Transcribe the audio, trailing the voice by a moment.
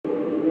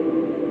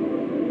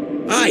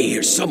I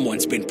hear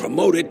someone's been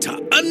promoted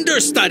to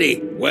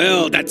understudy.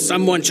 Well, that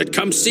someone should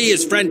come see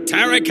his friend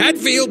Tarek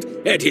Hatfield,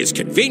 at his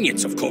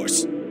convenience, of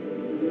course.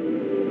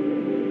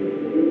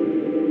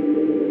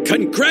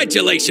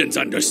 Congratulations,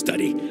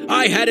 understudy.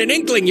 I had an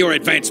inkling your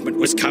advancement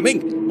was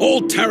coming.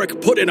 Old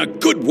Tarek put in a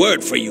good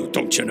word for you,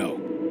 don't you know?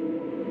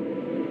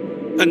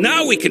 And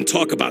now we can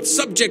talk about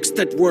subjects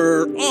that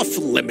were off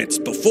limits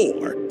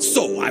before.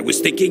 So I was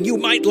thinking you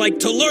might like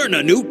to learn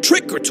a new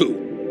trick or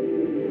two.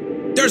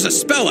 There's a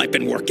spell I've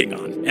been working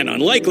on, and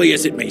unlikely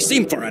as it may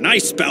seem for an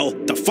ice spell,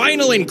 the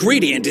final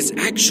ingredient is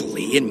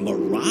actually in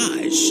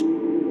Mirage.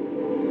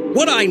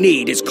 What I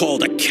need is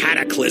called a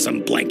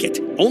Cataclysm blanket.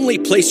 Only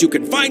place you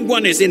can find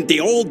one is in the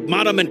old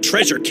Monument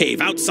treasure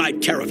cave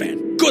outside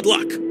Caravan. Good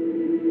luck!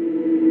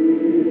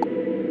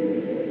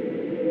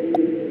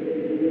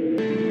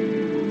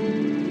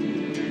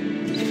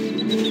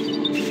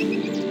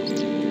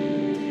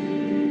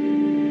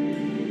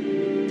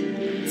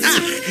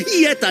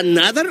 Yet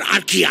another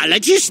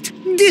archaeologist?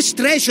 This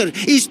treasure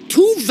is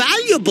too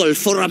valuable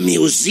for a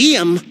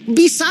museum.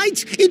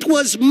 Besides, it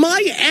was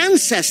my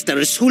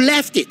ancestors who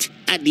left it.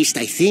 At least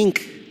I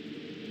think.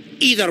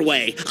 Either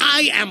way,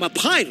 I am a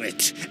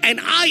pirate, and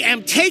I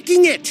am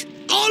taking it.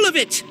 All of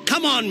it.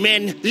 Come on,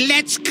 men.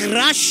 Let's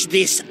crush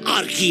this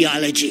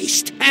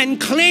archaeologist and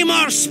claim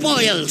our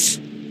spoils.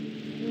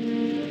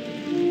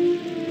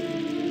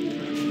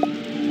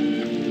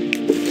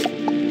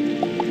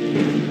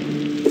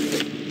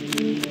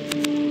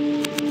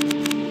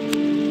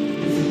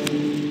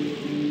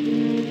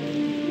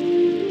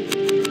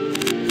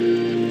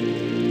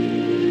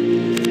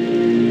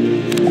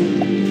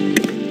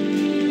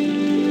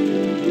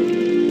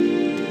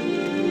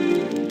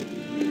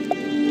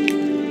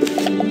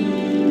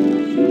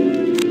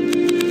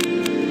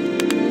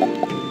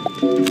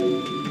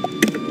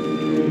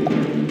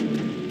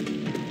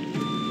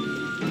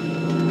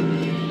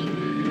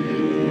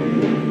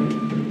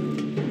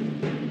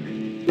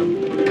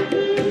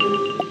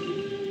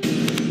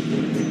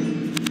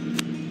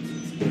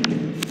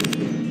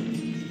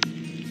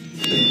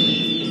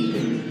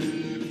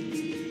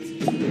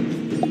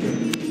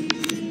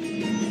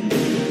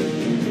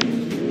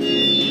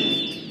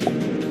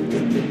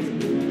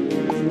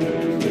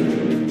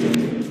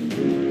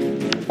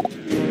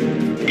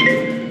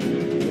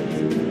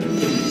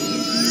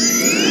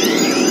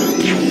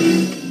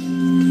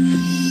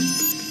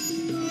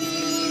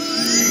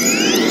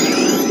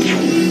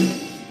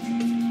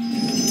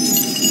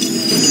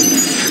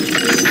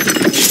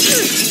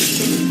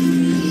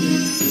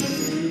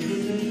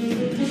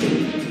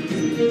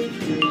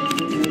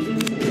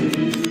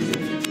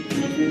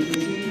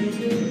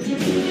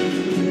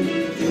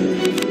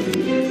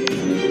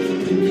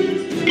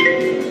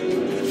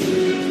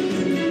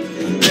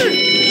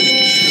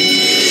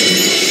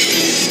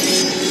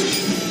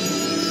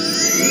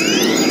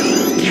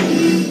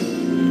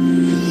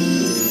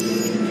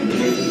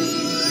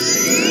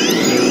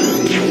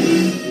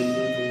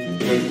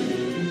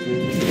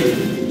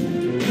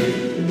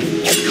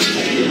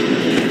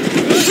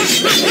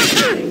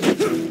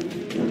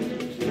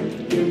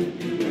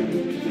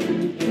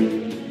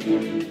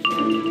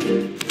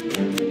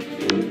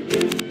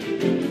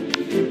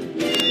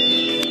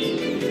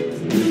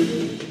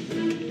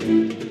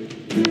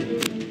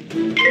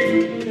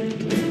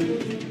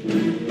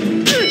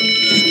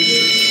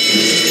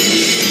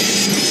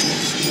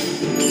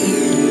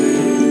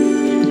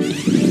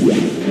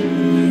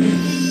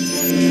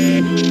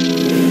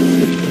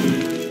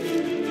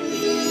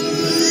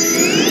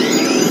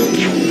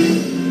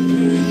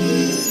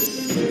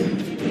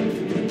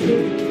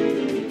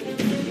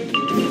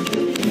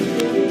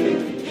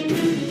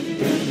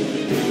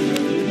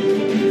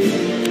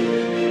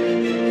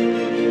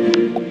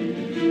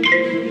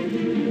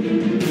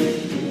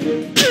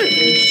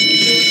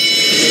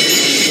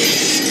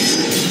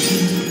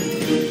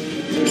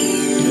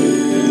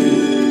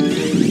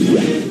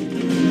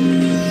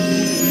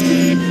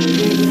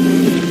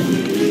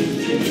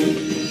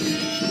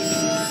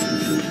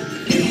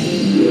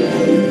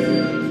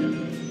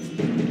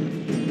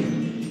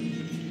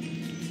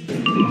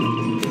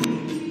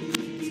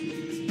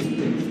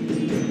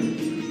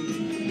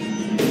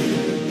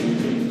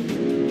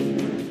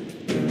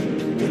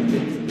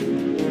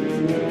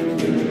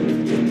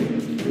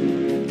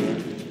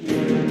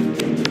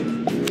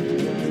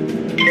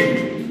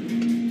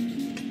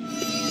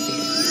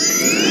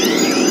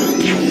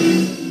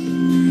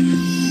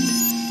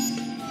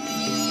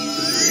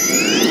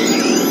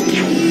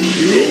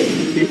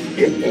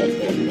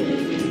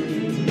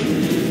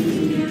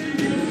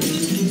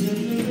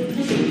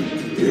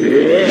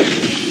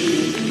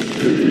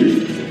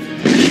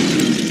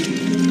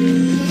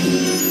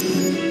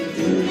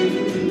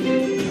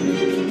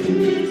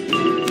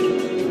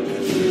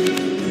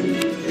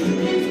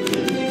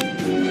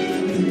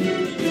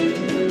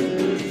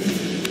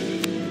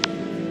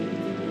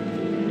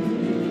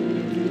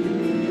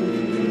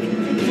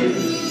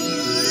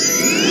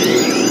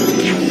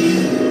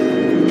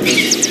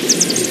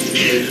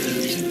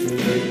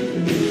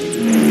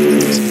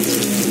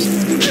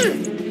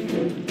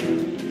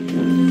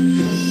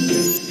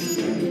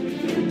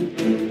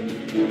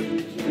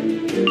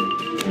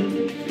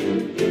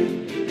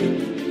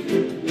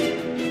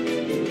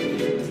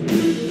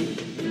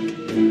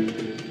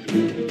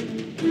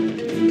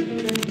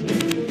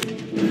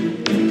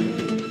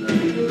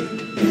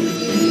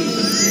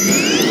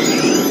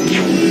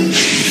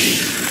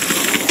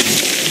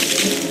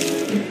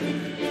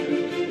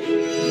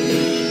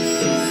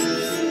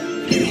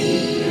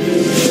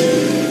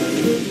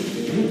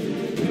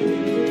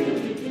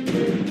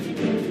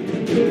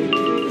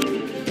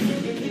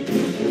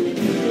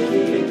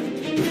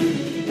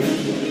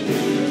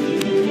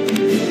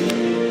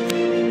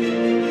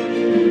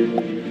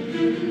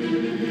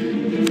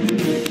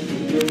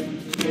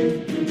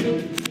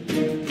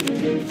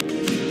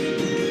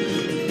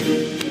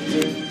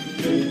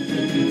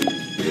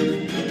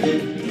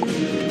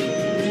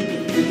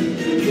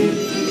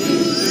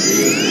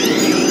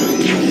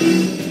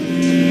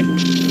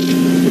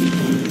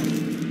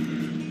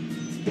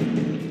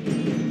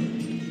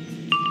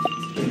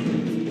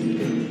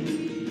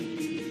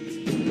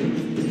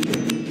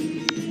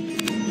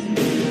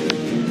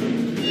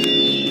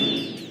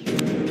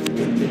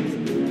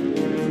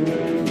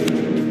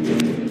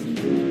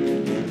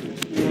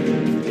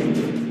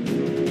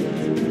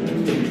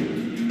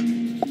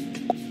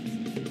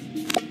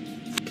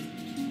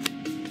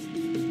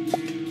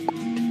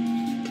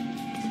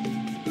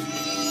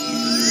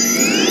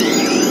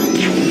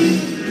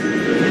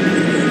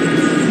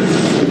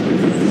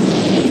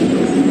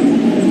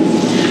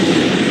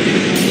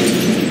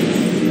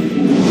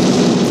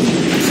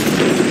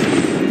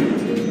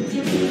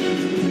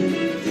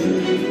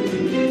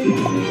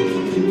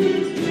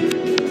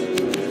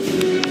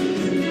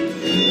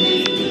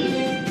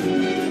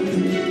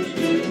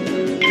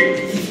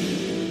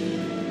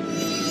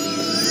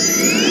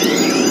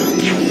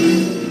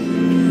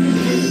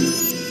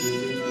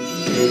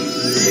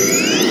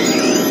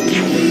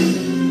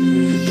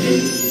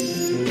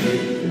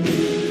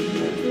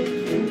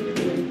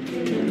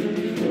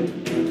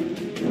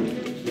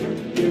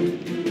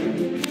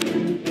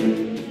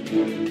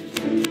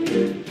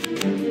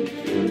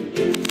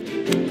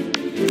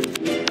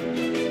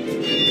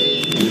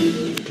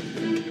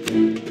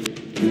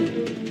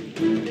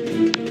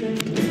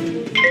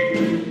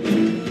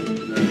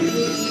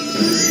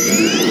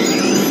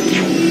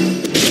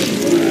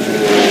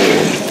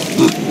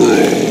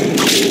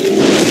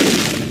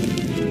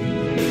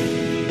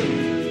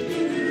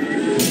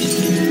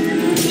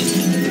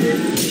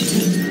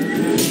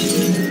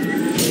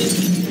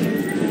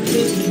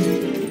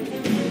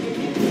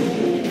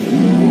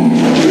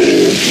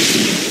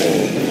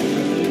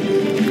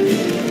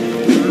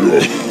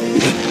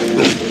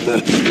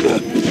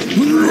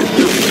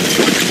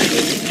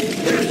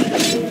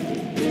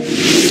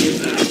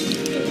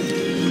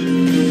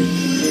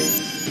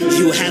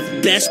 You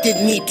have bested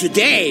me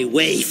today,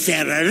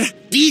 Wayfarer.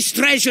 These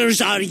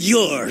treasures are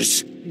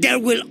yours. There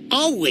will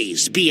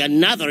always be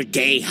another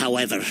day,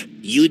 however.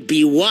 You'd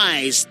be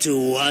wise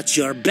to watch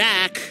your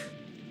back.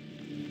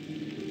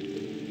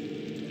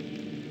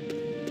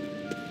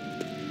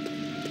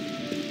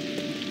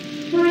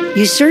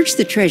 You search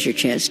the treasure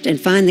chest and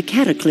find the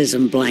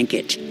Cataclysm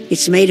blanket.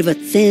 It's made of a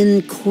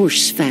thin,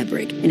 coarse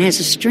fabric and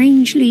has a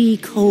strangely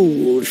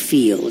cold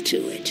feel to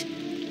it.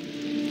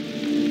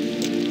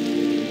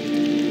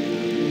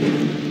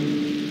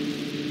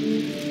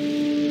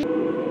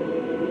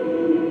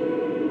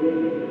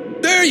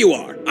 There you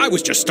are. I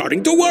was just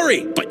starting to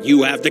worry, but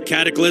you have the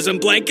Cataclysm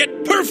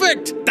blanket.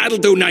 Perfect! That'll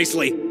do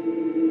nicely.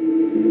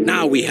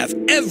 Now we have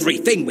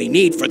everything we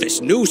need for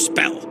this new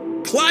spell.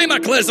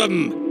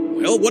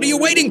 Climaclysm! Well, what are you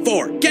waiting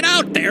for? Get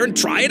out there and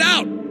try it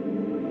out!